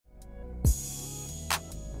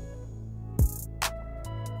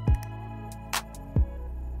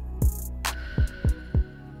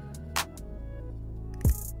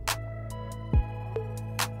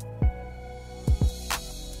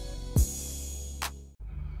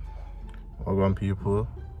Welcome people.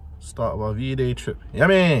 Start of our V-Day trip.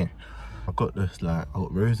 Yummy! I got this, like, I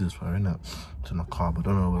got roses for her, innit? It's in the car, but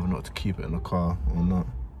I don't know whether or not to keep it in the car or not.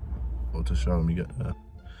 Or to show when we get there.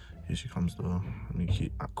 Here she comes though. Let me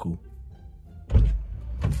keep that cool.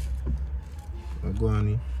 Go on,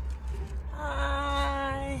 Annie.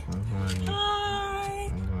 Hi.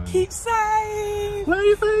 Hi. Hi. Keep safe. Wear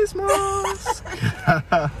your face mask.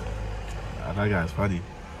 That guy's funny.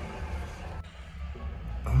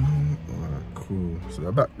 Alright, cool. So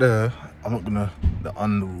we're back there. I'm not gonna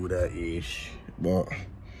undo that ish, but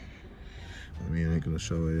I mean, I ain't gonna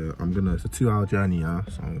show her yet. It's a 2-hour journey, yeah.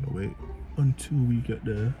 So I'm gonna wait until we get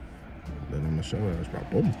there. Then I'm gonna show her. It's like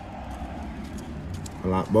boom. I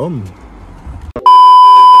like boom.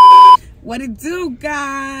 What it do,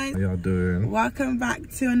 guys? How y'all doing? Welcome back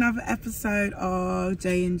to another episode of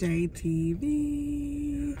J&J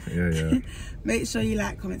TV. Yeah. Make sure you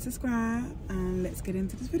like, comment, subscribe, and let's get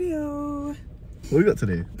into this video. What we got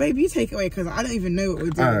today? Babe, you take it away because I don't even know what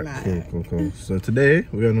we're doing. Alright, cool. So today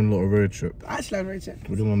we're on a little road trip. Actually, on a road trip.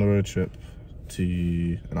 We're going on a road trip to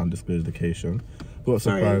an undisclosed location. Got a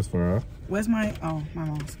surprise for her. Where's my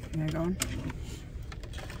mask? Yeah, go on.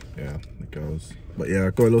 Yeah, it goes. But yeah, I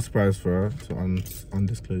got a little surprise for her to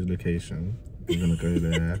undisclosed location. We're gonna go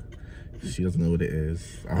there. She doesn't know what it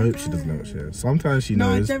is. I hope she doesn't know what it is. Sometimes she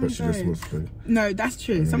knows, but she just wants to. No, that's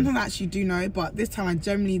true. Yeah. Sometimes I actually do know, but this time I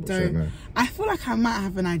generally don't. I feel like I might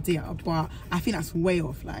have an idea, but I think that's way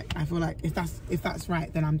off. Like, I feel like if that's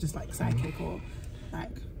right, then I'm just like psychic or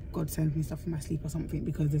like God sends me stuff in my sleep or something,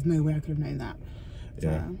 because there's no way I could have known that.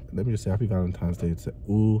 Yeah. So, let me just say happy Valentine's Day to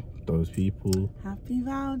all those people. Happy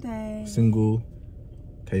Valentine's. Single,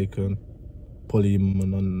 taken,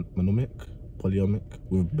 polyamorous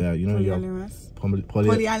with you know, polyamorous.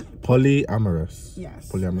 Polyamorous.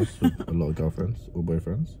 Yes. Polyamorous with a lot of girlfriends or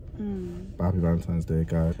boyfriends. But happy Valentine's Day,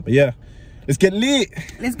 guys. But yeah, let's get lit.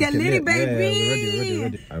 Let's get litty, baby. Yeah, we're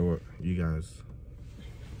ready. I want you guys.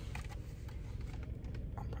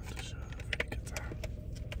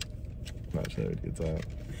 I'm about to show a really good time.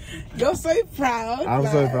 You're so proud. I'm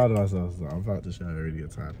so proud of myself. So I'm about to show a really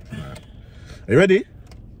good time. Right. Are you ready?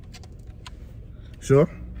 Sure?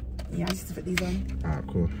 Yeah, I just to put these on. Alright,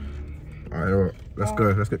 cool. Alright, let's go.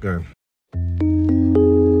 Let's get going.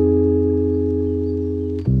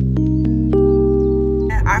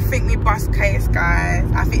 I think we bust case, guys.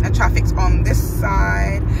 I think the traffic's on this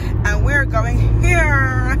side, and we're going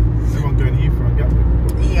here. Everyone going here for a gap.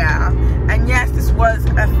 Yeah, and yes, this was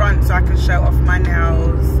a front so I can show off my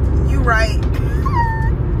nails. You right?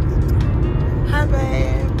 Hi,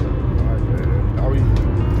 babe. Hi, babe. How are you?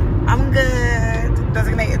 I'm good.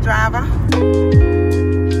 Designated driver.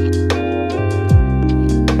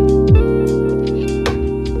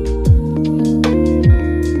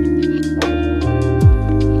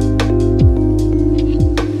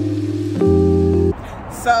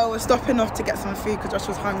 So we're stopping off to get some food because Josh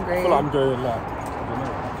was hungry. I feel like I'm going like.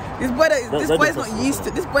 This boy's not used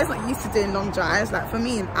to doing long drives. Like for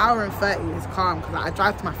me, an hour and 30 is calm because like, I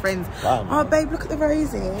drive to my friends. Wow. Oh, babe, look at the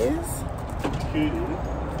roses. Cute.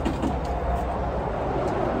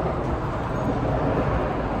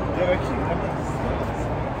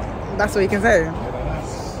 That's what you can say.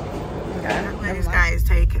 Okay. This guy is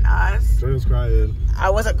taking us. Joe was crying. I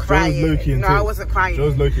wasn't crying. No, I wasn't crying. Joe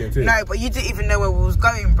was low-key in tears. No, but you didn't even know where we was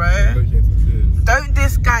going, bro. Don't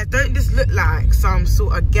this look like some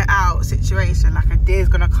sort of get out situation, like a deer's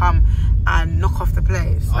gonna come and knock off the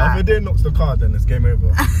place. If a deer knocks the car, then it's game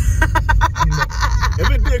over. If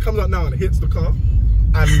a deer comes out now and it hits the car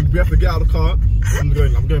and we have to get out of the car, I'm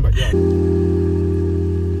going back down.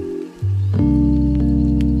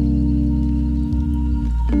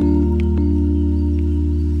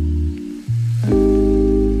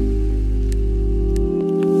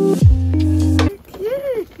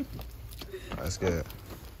 Let's get it.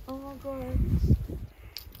 Oh my god.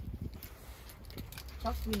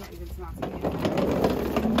 Trust me, not even snapping.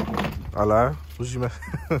 Hello? What you mess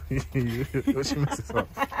up?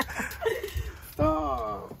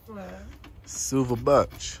 Stop. Silver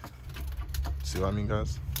birch. See what I mean,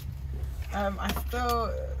 guys? We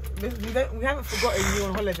haven't forgotten you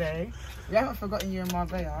on holiday. We haven't forgotten you in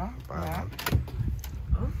Marbella. Yeah.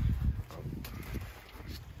 Oh.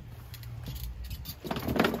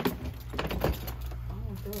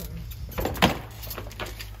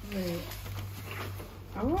 Wait.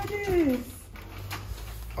 What is?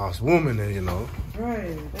 Oh, it's warm in there, you know.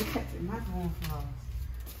 Right, they kept it mad warm for us.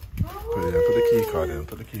 Put the key card in.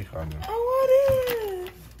 Put the key card in. Oh, what is?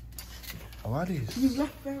 Oh, what is? You've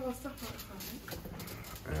left there or stuff like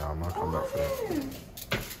that. Yeah, I might come back for that.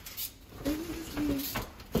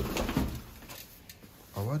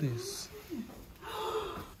 Oh, what is?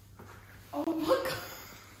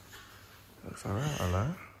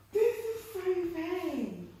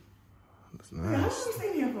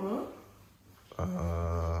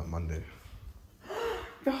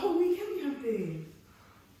 The whole weekend we have this.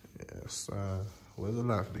 Yes, where's the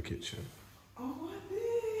light for the kitchen? Oh, what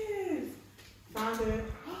is this? Found it.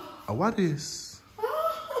 Oh, what is?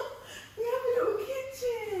 Oh, we have a little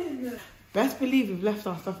kitchen. Best believe we've left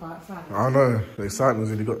our stuff outside. I know, the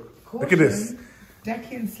excitement's really got. Caution. Look at this.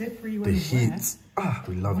 Decky slippery when The you heat. wet. Ah,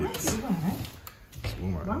 we love Why it. is it wet? It's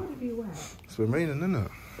warm, Why would it be wet? It's been raining, isn't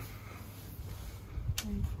it?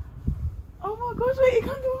 Oh my gosh, wait, you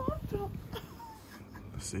can't go on top.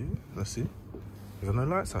 Let's see. There's no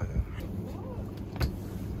lights out here.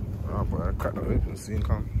 Oh boy, I cracked that open, see him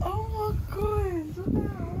come. Oh my god,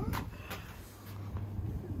 wow.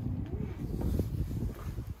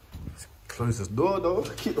 Close this door though,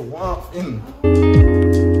 keep the warmth in.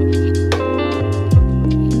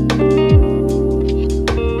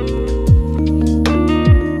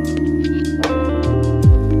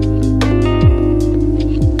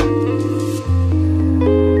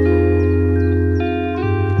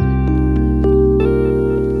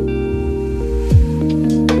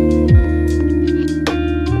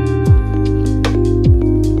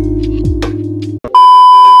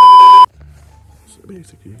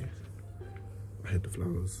 Basically, I hid the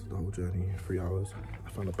flowers the whole journey, 3 hours. I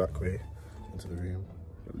found a back way into the room.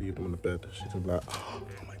 I leave them on the bed. She's gonna be like, oh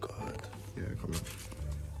my god. Yeah, come on.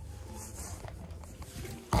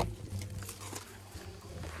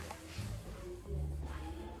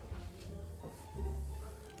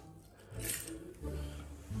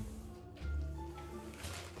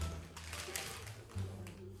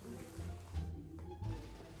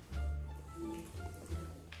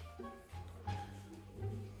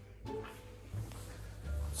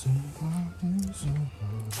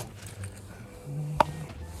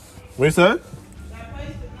 What you say?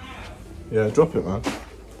 Yeah, drop it, man.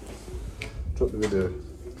 Drop the video.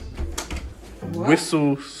 What?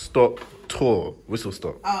 Whistle stop tour. Whistle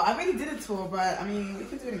stop. Oh, I already did a tour, but I mean, we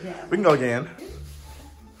can do it again. We can go again.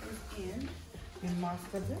 In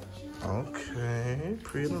master bedroom. Okay,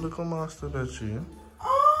 pretty little master bedroom.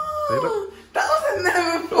 Oh, that wasn't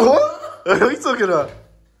there before. What? What are you talking about?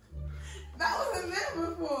 That wasn't there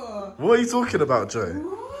before. What are you talking about, Joe?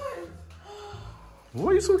 What?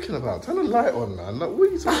 What are you talking about? Turn the light on, man. Like, what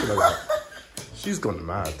are you talking about? She's gone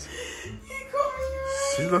mad. You got me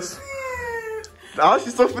right. She lost. Now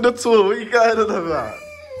she's off in the tour. What are you going on about?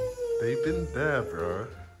 They've been there, bro.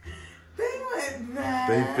 They went there.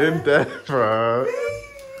 They've been there, bro. Baby.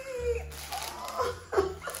 I'm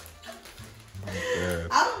dead.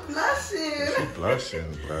 I'm blushing.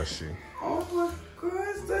 She's blushing. Oh my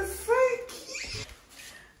gosh, that's so cute.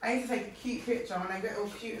 I need to take a cute picture. When I get all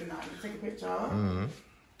cute and that, I need to take a picture. Mm-hmm.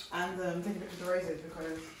 And take a picture of the roses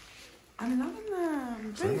because I'm loving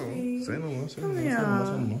them. Say Baby. no more. Come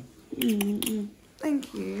here.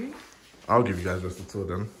 Thank you. I'll give you guys just a tour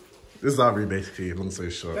then. This is our room basically, long story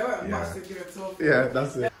short. They were must give a tour. Yeah,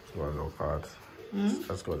 that's it. Got a little card.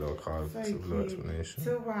 That's got a little card. So It's a little cute. explanation.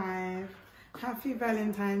 To wife, happy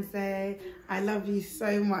Valentine's Day. I love you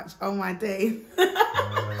so much on my day.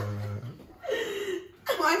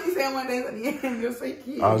 Why did you say on my days at the end? You're so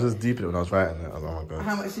cute. I was just deep in it when I was writing it. I was like, oh my god.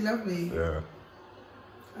 How much you love me? Yeah.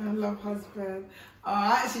 I love husband. Oh,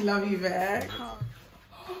 I actually love you, Vic.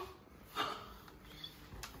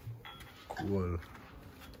 Cool.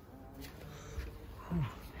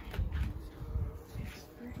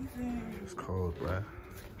 It's cold, right?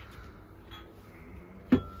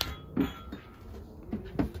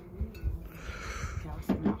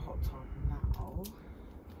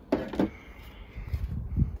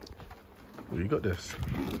 Well, you got this.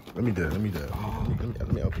 Let me do it. Let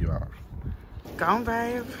me help you out. Go on,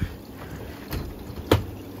 babe.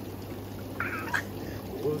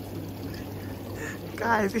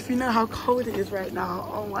 Guys, if you know how cold it is right now,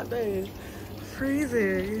 oh my days,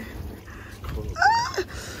 freezing.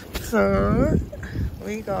 So,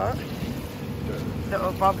 we got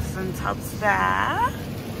little bubbles and tubs there.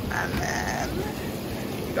 And then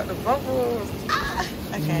we got the bubbles.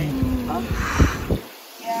 Okay.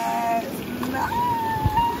 Yes.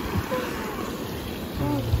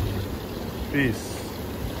 Peace.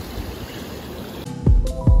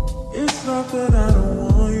 It's not that I don't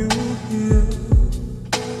want you here.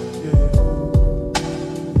 Yeah.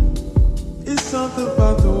 It's something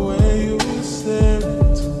about the way you stare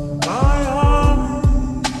into my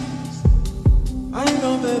eyes. I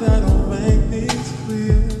know that I don't make things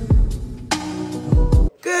clear.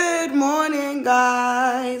 Good morning,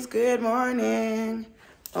 guys. Good morning.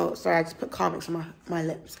 Oh, sorry, I just put comics on my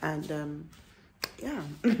lips and yeah.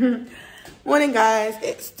 Morning, guys.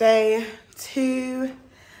 It's day 2.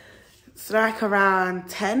 It's like around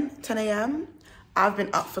 10 a.m. I've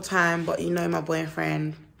been up for time, but you know my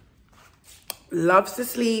boyfriend loves to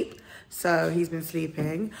sleep, so he's been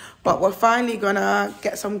sleeping. But we're finally gonna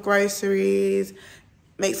get some groceries,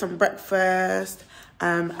 make some breakfast,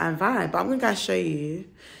 and vibe. But I'm gonna go show you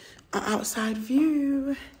an outside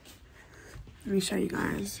view. Let me show you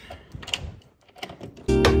guys.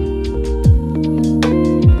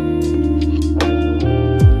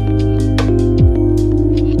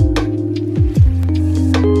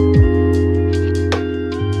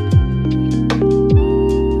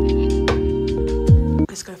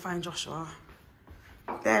 Let's go find Joshua.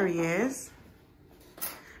 There he is.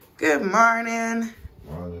 Good morning.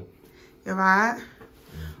 Morning. You right?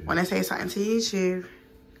 Want to say something to YouTube?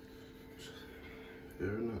 Yeah,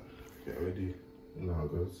 innit? Get ready. You know how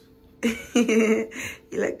it goes. You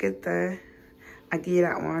look good though. I give you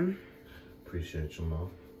that one. Appreciate you, Mom.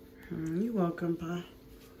 You're welcome, pa.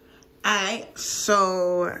 Alright,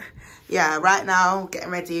 so yeah, right now getting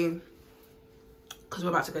ready because we're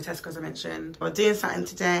about to go Tesco, as I mentioned. We're doing something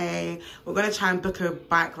today. We're gonna try and book a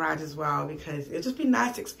bike ride as well because it'd just be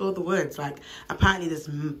nice to explore the woods. Like apparently there's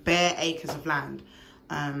bare acres of land,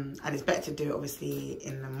 and it's better to do it obviously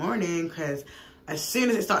in the morning because as soon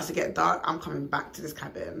as it starts to get dark, I'm coming back to this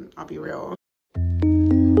cabin. I'll be real.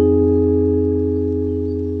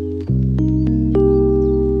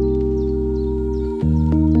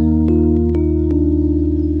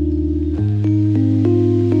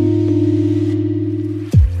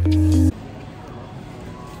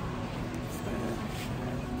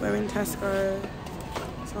 We're in Tesco.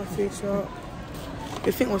 It's our food shop.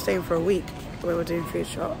 We think we're staying for a week the way we're doing food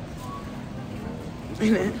shop.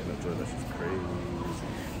 You know?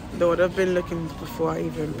 Though they've been looking before I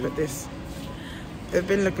even put this. They've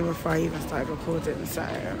been looking before I even started recording. So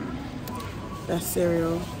that's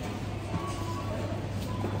cereal.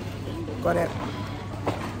 Got it.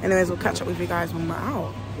 Anyways, we'll catch up with you guys when we're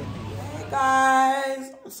out. Hey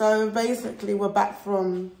guys. So basically we're back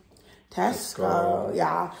from Tesco.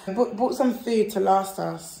 Yeah. Bought some food to last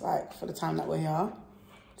us like for the time that we're here.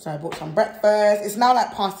 So I bought some breakfast. It's now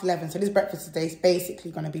like past 11. So this breakfast today is basically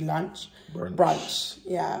going to be lunch. Brunch.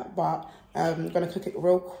 Yeah. But I'm going to cook it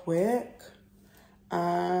real quick.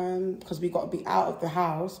 Because we got to be out of the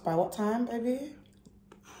house by what time, baby?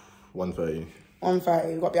 1:30.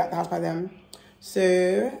 1:30. We've got to be out of the house by then.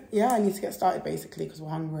 So yeah, I need to get started basically because we're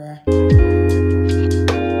hungry.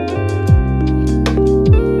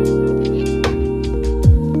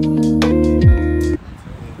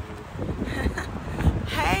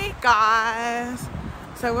 Guys,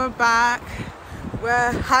 so we're back.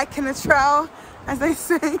 We're hiking the trail, as they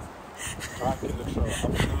say. Hiking the trail. I've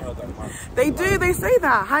never heard that, man. They do, they say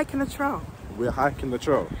that. Hiking the trail. We're hiking the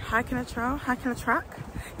trail. Hiking the trail, hiking the track.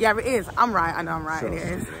 Yeah, it is. I'm right. I know I'm right. Sure, it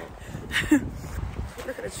is.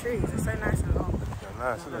 Look at the trees. They're so nice and long. They're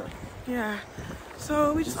nice, isn't it? Yeah.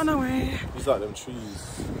 So we just on our way. It's like them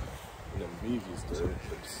trees in them movies, though.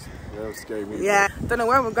 They're scary movies. Yeah. Don't know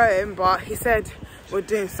where we're going, but he said we're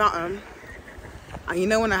doing something. And you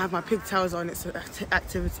know when I have my pigtails on, it's an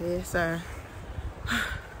activity, so. Are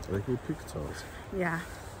they called pigtails? Yeah.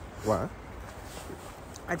 Why?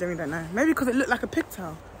 I don't know. Maybe because it looked like a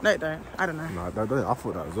pigtail. No, it don't. I don't know. No, I thought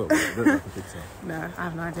that as well, but it looked like a pigtail. No, I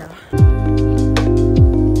have no idea.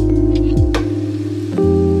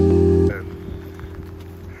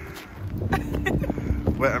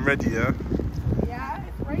 Wet and ready, yeah? Yeah,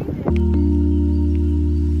 it's raining.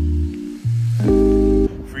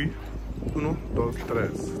 3, 1, 2,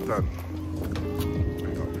 3, done.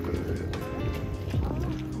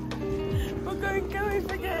 We're going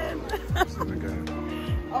cave again.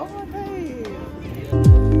 Oh my days.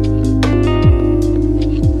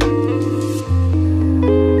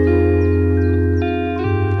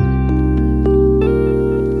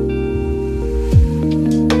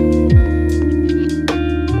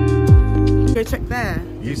 Go check there.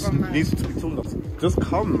 You need to be tall enough. Just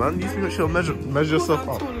come, man. You need to make sure measure yourself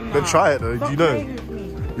up. Then try it though. Do you know?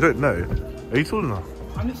 You don't know. Are you tall enough?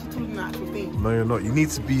 I'm literally taller than the actual thing. No, you're not. You need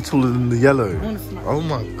to be taller than the yellow. Oh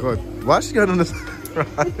my god. Why is she going on this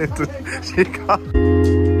ride? She can't.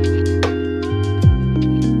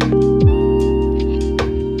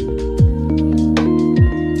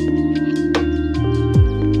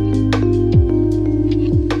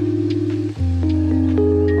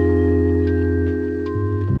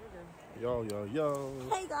 Yo.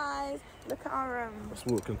 Hey guys, look at our Let's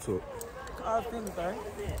walk and talk. look at our things though.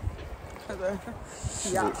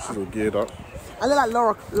 Yeah. She's all geared up. I look like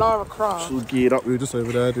Lara Croft. She's all geared up. We were just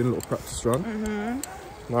over there doing a little practice run.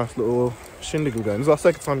 Nice little shindig we're going. This is our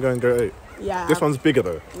second time going Go 8. Yeah. This one's bigger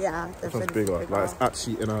though. Yeah. This one's bigger. Like it's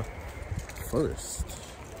actually in a forest.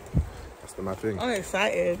 That's the mad thing. I'm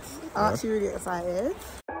excited. I'm actually really excited.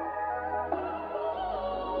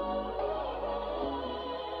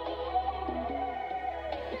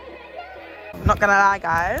 Not gonna lie,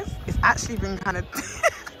 guys, it's actually been kind of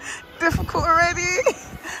difficult already.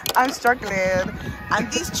 I'm struggling.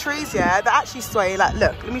 And these trees, yeah, they actually sway. Like,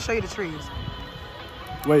 look, let me show you the trees.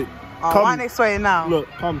 Wait. Oh, come. why are they swaying now? Look,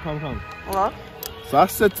 come. What? So I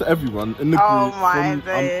said to everyone in the group, Oh my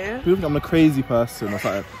days. people think I'm a crazy person. I was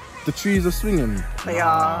like, the trees are swinging. They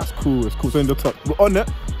are. It's cool. So in the top, we're on it.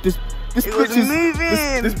 This it was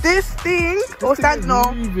moving. This thing or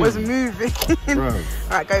Sentinel was moving.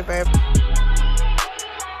 Alright, go, babe.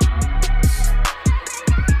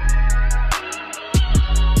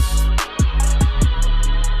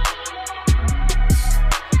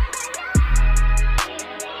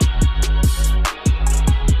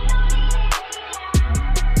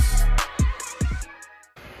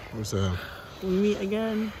 What's that? We meet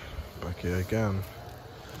again. Back here again.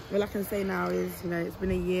 All I can say now is, you know, it's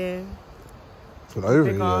been a year. It's been over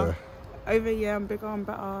a year. Over a year, I'm bigger, I'm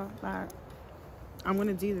better. Like, I'm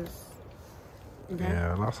gonna do this. Okay?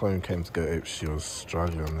 Yeah, last time we came to go, she was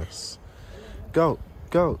struggling on this. Go.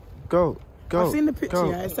 I've seen the picture,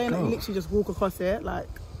 yeah. It's saying that you literally just walk across it, like,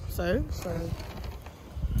 so.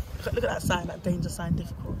 Look at that sign, that danger sign,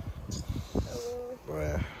 difficult.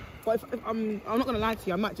 Yeah. But if I'm not gonna lie to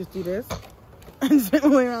you, I might just do this and swing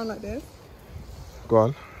my way around like this. Go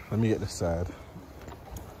on, let me get this side.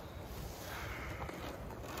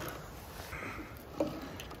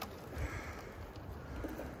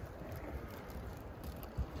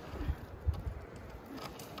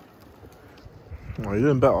 Oh, you're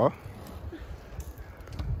doing better.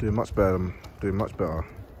 Doing much better. Doing much better.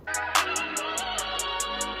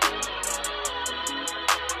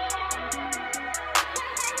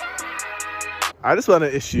 I just want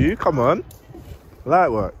an issue. Come on. Light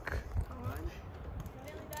work.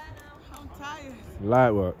 I'm tired. Light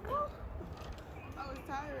work. I was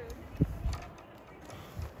tired.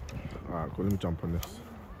 Alright, cool. Let me jump on this.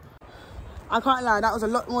 I can't lie, that was a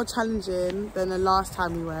lot more challenging than the last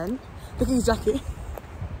time we went. Look at his jacket.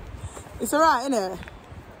 It's alright, innit?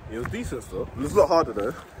 It was decent though. It's a lot harder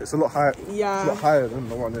though. It's a lot higher. Yeah. It's a lot higher than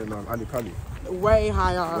the one in Ali Pali. Way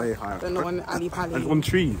higher. Way higher than the one in Ali Pali. And on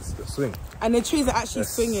trees that swing. And the trees are actually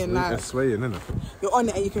swinging. Like, they're swaying, isn't it? you're on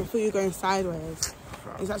it and you can feel you going sideways.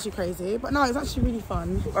 It's actually crazy. But no, it's actually really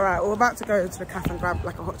fun. Alright, we're about to go to the cafe and grab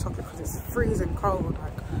like a hot chocolate because it's freezing cold.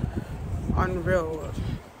 Like, unreal.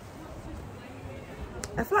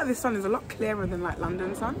 I feel like this sun is a lot clearer than like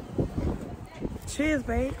London sun. Cheers,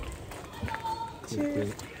 babe.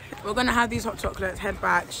 Cheers. We're gonna have these hot chocolates, head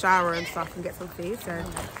back, shower and stuff and get some food. So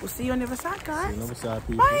we'll see you on the other side, guys. See you on the other side,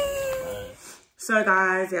 people. Bye. So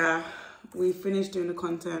guys, yeah, we finished doing the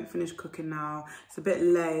content, finished cooking now. It's a bit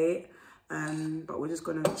late, but we're just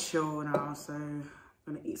gonna chill now. So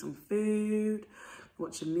we're gonna eat some food,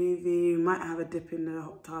 watch a movie. We might have a dip in the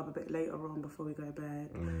hot tub a bit later on before we go to bed.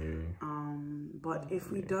 But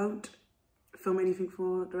if we don't film anything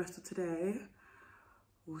for the rest of today,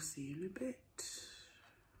 we'll see you in a bit.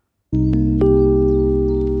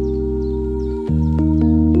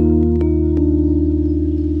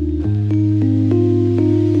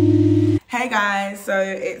 Hey guys, so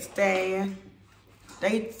it's day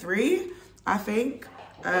 3, I think.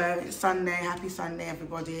 It's Sunday. Happy Sunday,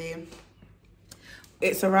 everybody.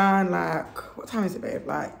 It's around like, what time is it, babe?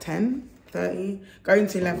 Like 10:30, going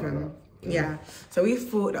to 11. Yeah. So we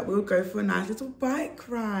thought that we would go for a nice little bike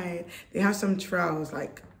ride. They have some trails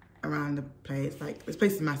like around the place. Like this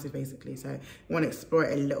place is massive, basically. So we want to explore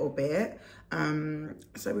it a little bit.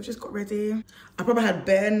 So we've just got ready. I probably had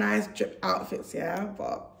bare nice drip outfits, yeah,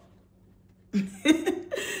 but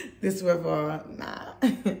this weather, nah.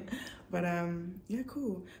 But yeah,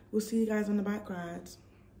 cool. We'll see you guys on the bike rides.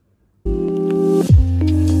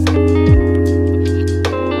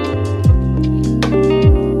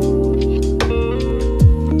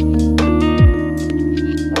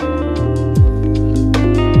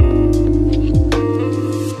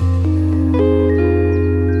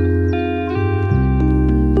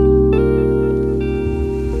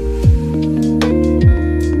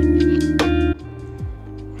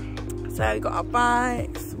 So we got our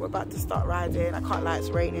bikes, we're about to start riding. I can't lie, it's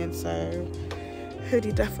raining, so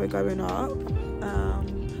hoodie defo going up.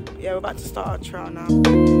 Yeah, we're about to start our trail now.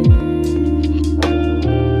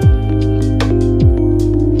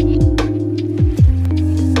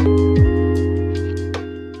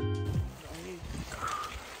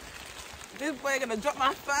 This boy gonna drop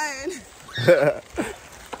my phone.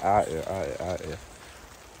 Out here.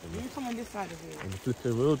 You come on this side of it. In the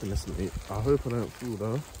flipping wilderness, mate. I hope I don't fall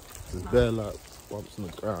though. There's bare like bumps on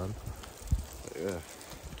the ground. But yeah.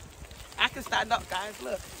 I can stand up, guys.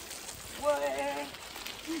 Look. Boy.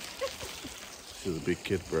 She's a big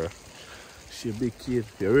kid, bro. She a big kid.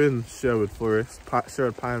 Yeah, we're in Sherwood Forest,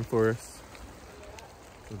 Sherwood Pine Forest.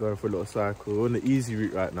 We're going for a little cycle. We're on the easy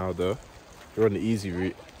route right now though. We're on the easy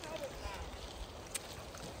route.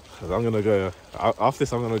 Cause I'm gonna go, after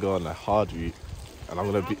this I'm gonna go on the hard route. And I'm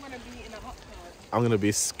gonna be in a hot tub. I'm gonna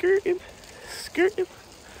be skirting.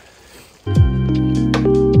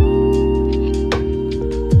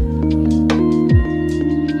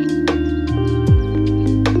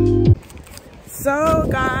 So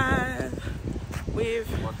guys,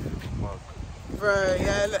 bro,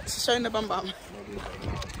 yeah, look, she's showing the bum. Right,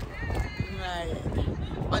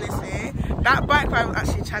 honestly, that bike ride was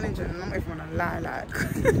actually challenging. I'm not even gonna lie,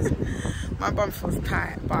 like my bum feels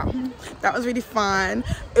tight, but that was really fun.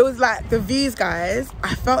 It was like the views, guys.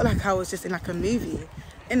 I felt like I was just in like a movie,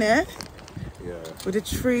 innit? Yeah. With the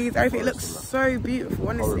trees, everything. It looks so beautiful,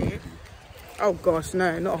 honestly. Oh gosh,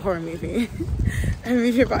 no, not a horror movie. A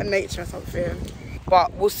movie about nature or something.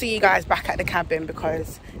 But we'll see you guys back at the cabin because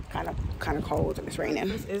it's kind of cold and it's raining.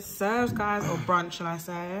 It serves, guys, or brunch, shall I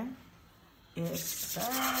say? It serves.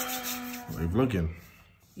 Are you vlogging?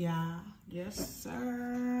 Yeah. Yes,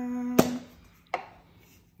 sir.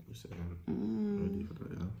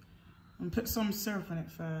 And put some syrup on it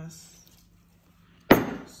first.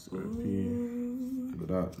 Look at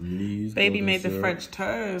that. Leaves. Baby made the French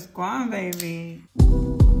toast. Go on, baby.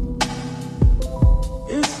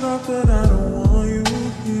 It's not that I don't want you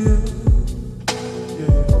here.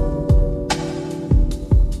 Yeah.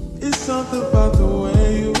 It's something about the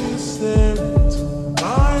way you stare into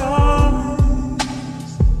my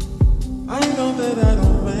eyes. I know that I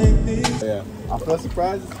don't make these. Yeah. Our first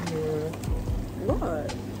surprise is What?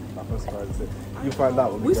 Our first surprise is it. You find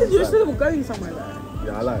out when we said you still going somewhere though.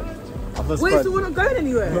 Yeah, I like. Wait, so we're not going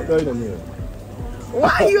anywhere? We're not going anywhere.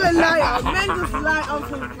 Why are you a liar? Men just lie up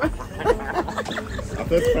for Our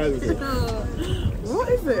first surprise is it. What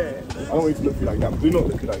is it? I don't want you to look through that gap. Do not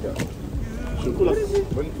look through that gap. She'll call us in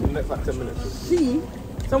the next like 10 minutes. She?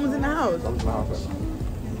 Someone's in the house? Someone's in the house right now.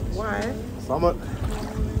 Why?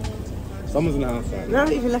 Someone's in the house right You now.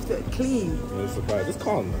 haven't even left it clean. Yeah, it's a surprise. Just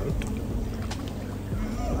calm, man.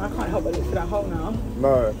 I can't help but look for that hole now.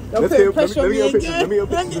 No. You're putting pressure on me again. Let me get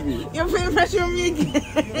pictures of you. You're putting pressure on me again.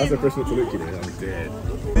 That's a pressure to look at it. I'm dead.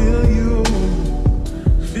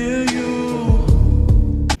 Feel you.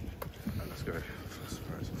 Let's go. First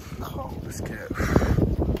surprise. Oh, let's get.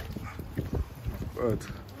 God.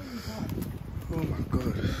 Oh my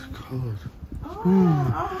God. God. Oh,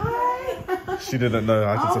 hi. She didn't know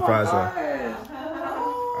I could surprise her.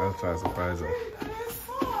 Oh. I'll try to surprise her.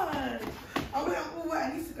 I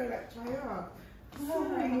need to go like try up.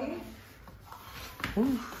 Sorry. Oh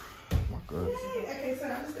my God. Okay, so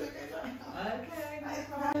I'm just gonna go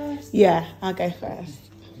try. Okay. Yeah, I'll go first.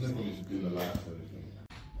 Oh,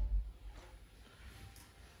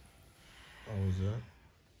 was that?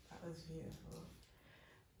 That was beautiful.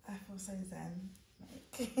 I feel so zen.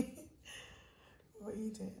 Like, what are you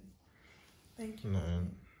doing? Thank you. Nothing.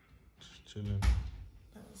 Just chilling.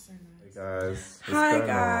 That was so nice. Hey guys. Hi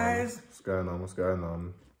guys. What's going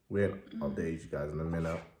on? We'll update you guys in a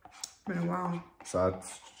minute. Been a while. So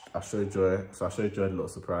I showed Joy. So I showed Joy a little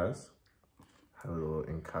surprise. Had a little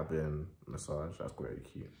in-cabin massage. That's very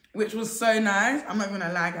cute. Which was so nice. I'm not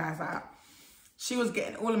gonna lie, guys. Like, she was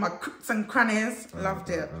getting all of my crooks and crannies. Loved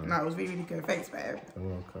it. No, it was really, really good. Thanks, babe. You're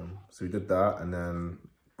welcome. So we did that, and then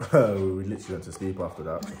we literally went to sleep after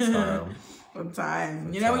that. Good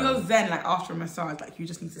time. You know when you're zen, like after a massage, like you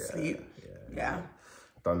just need to sleep. Yeah.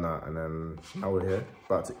 Done that, and then now we're here,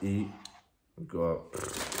 about to eat. We got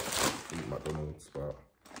McDonald's, but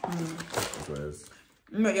enjoyers.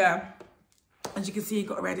 But yeah, as you can see,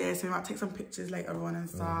 got ready, so we might take some pictures later on and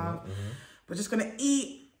stuff. We're just gonna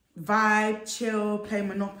eat, vibe, chill, play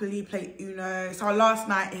Monopoly, play Uno. It's our last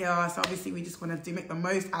night here, so obviously we just want to make the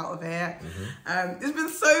most out of it. It's been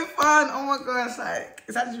so fun. Oh my gosh, like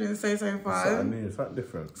it's actually been so fun. It's something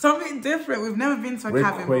different. Something different. We've never been to a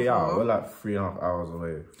cabin before. Out. We're like 3.5 hours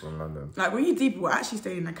away from London. Like when you deep, we're actually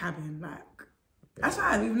staying in a cabin. Like that's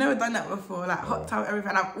right. We've never done that before. Like hot tub, everything.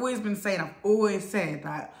 And I've always said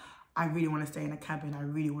that I really want to stay in a cabin. I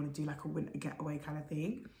really want to do like a winter getaway kind of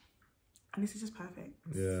thing. And this is just perfect.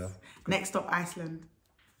 Yeah. Next stop, Iceland.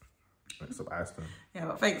 Next stop, Iceland. Yeah,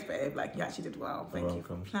 but thanks, babe. Like you actually did well. Thank you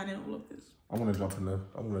for planning all of this. I'm gonna jump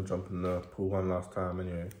in the pool one last time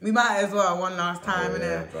anyway. We might as well one last time,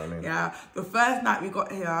 yeah, innit? Yeah. The first night we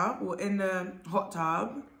got here, we were in the hot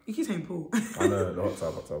tub. You keep saying pool. I know, the hot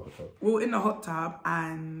tub. We were in the hot tub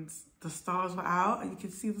and the stars were out and you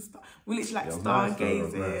could see the stars. We literally like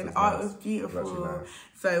stargazing. It was beautiful. Nice.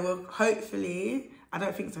 So we'll hopefully I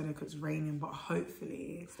don't think so because it's raining, but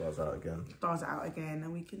hopefully stars out again. Stars out again,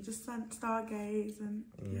 and we can just stargaze and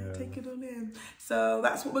take it all in. So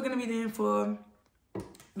that's what we're gonna be doing for the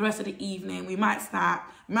rest of the evening. We might snap,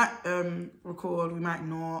 we might record, we might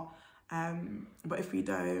not. But if we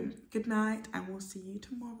don't, good night, and we'll see you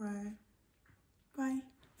tomorrow. Bye.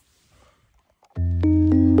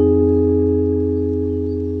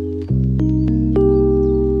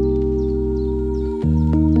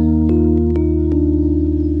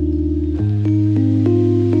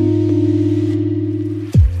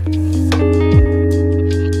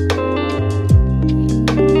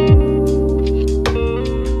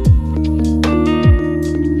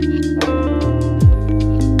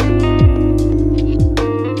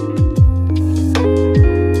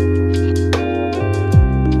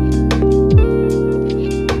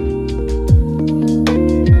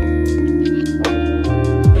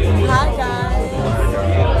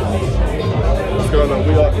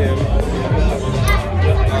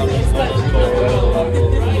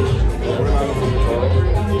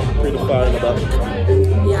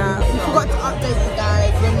 Yeah, we forgot to update you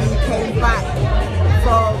guys when we came back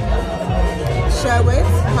from Sherwood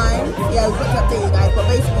time. Yeah, we forgot to update you guys, but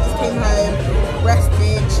basically we just came home,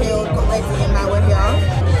 rested, chilled, got ready, and now we're here.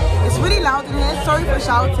 It's really loud in here, sorry for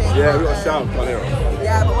shouting. Yeah, we got a shout, can't hear it.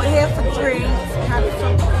 Yeah, but we're here for drinks, we had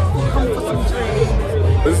some, come for some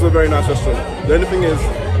drinks. This is a very nice restaurant. The only thing is,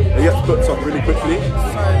 it gets booked up really quickly.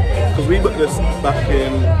 Because we booked this back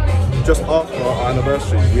in, just after our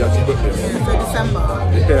anniversary, we actually booked this. Yeah, so December.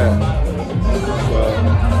 Yeah.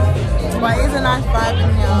 But it is a nice vibe in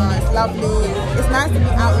here, it's lovely. It's nice to be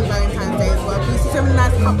out on Valentine's Day as well. You see so many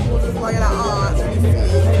nice couples as well, you're like, oh, it's really sweet.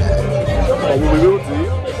 But what we will do,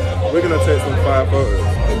 we're going to take some fire photos.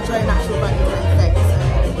 Enjoy natural Valentine's Day.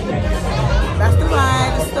 That's the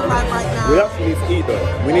vibe, this is the vibe right now. We actually need to eat though.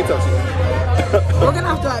 We need to actually we're going to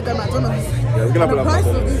have to like go to McDonald's. Yeah, we're going to have to the price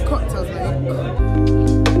of these cocktails, mate.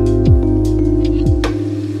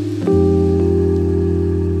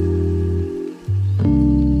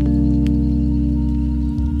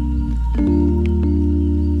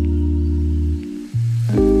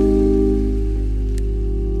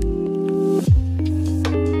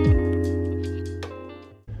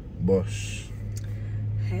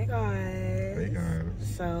 Hey guys. Hey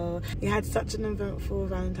guys. So you had such an eventful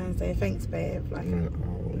Valentine's Day. Thanks, babe. Like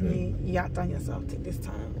you outdone yourself this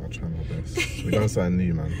time. I'll try my best. We done something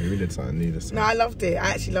new, man. We really did something new this time. No, I loved it.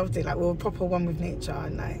 I actually loved it. Like we were proper one with nature,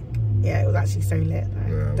 and like yeah, it was actually so lit. Like,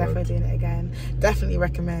 yeah, definitely doing it again. Definitely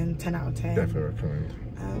recommend. 10 out of 10. Definitely recommend.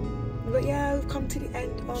 But yeah, we've come to the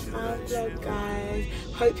end of our vlog, guys.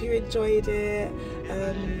 Hope you enjoyed it.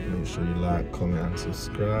 Make sure you like, comment, and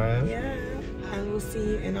subscribe. Yeah, and we'll see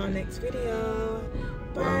you in our next video.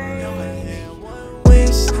 Bye.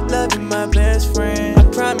 Loving my best friend, I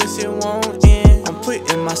promise it won't end. I'm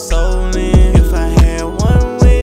putting my soul in. If I had